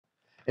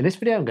In this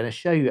video, I'm going to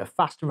show you a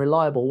fast and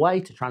reliable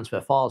way to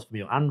transfer files from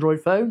your Android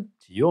phone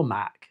to your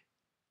Mac.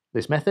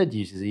 This method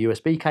uses a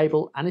USB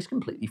cable and is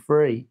completely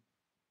free.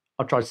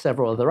 I've tried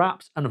several other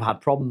apps and have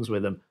had problems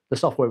with them. The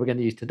software we're going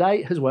to use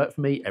today has worked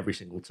for me every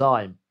single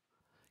time.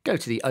 Go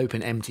to the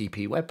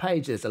OpenMTP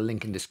webpage, there's a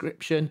link in the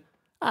description,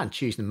 and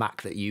choose the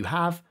Mac that you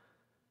have.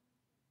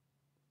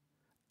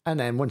 And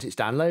then once it's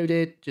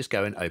downloaded, just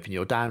go and open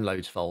your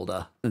downloads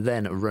folder.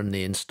 Then run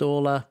the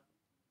installer.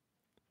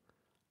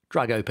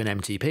 Drag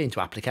OpenMTP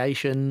into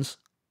applications.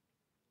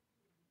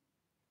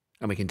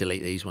 And we can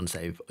delete these once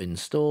they've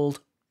installed.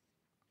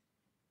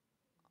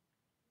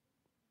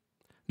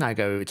 Now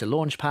go to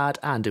Launchpad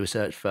and do a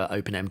search for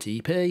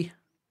OpenMTP.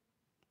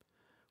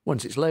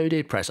 Once it's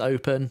loaded, press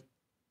open.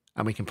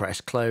 And we can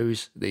press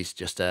close. This is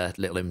just a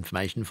little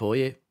information for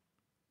you.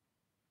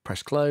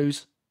 Press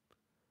close.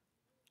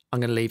 I'm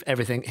going to leave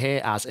everything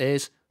here as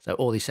is. So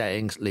all these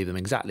settings, leave them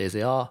exactly as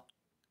they are.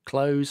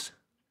 Close.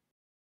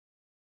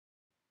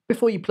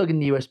 Before you plug in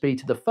the USB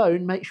to the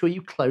phone, make sure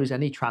you close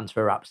any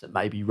transfer apps that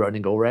may be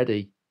running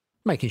already.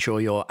 Making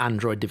sure your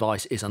Android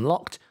device is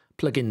unlocked,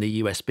 plug in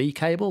the USB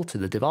cable to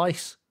the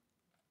device.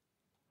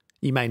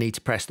 You may need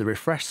to press the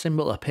refresh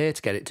symbol up here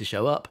to get it to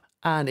show up,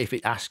 and if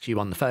it asks you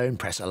on the phone,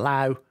 press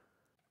allow.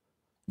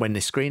 When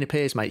this screen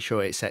appears, make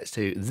sure it's set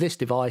to this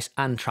device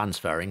and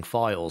transferring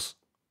files.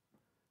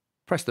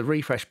 Press the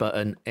refresh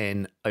button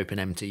in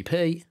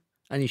OpenMTP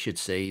and you should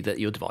see that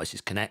your device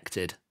is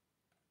connected.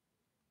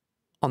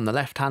 On the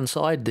left hand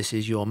side, this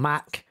is your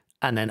Mac,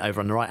 and then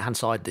over on the right hand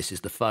side, this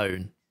is the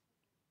phone.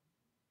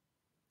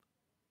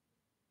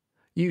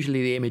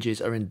 Usually the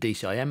images are in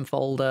DCIM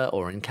folder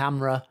or in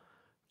camera,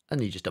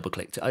 and you just double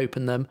click to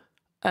open them,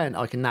 and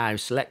I can now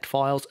select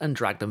files and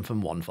drag them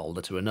from one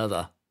folder to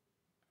another.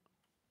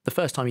 The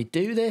first time you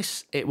do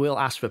this, it will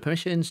ask for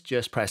permissions.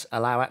 Just press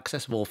allow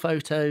access of all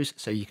photos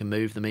so you can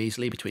move them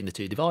easily between the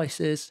two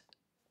devices.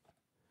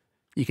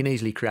 You can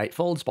easily create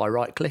folders by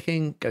right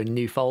clicking, go to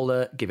new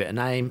folder, give it a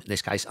name. In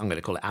this case, I'm going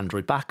to call it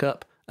Android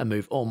Backup and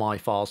move all my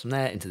files from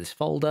there into this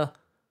folder.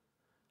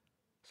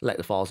 Select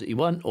the files that you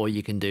want, or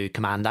you can do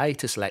Command A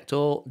to select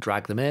all,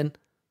 drag them in,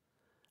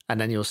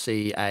 and then you'll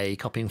see a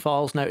copying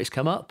files notice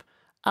come up.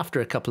 After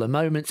a couple of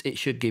moments, it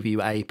should give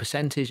you a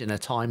percentage and a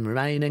time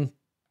remaining.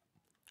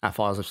 Our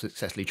files have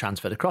successfully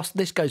transferred across.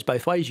 This goes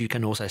both ways. You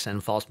can also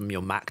send files from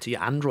your Mac to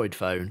your Android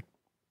phone.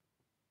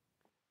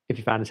 If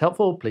you found this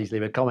helpful, please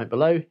leave a comment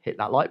below, hit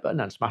that like button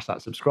and smash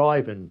that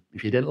subscribe. And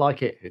if you didn't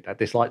like it, hit that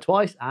dislike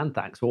twice. And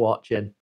thanks for watching.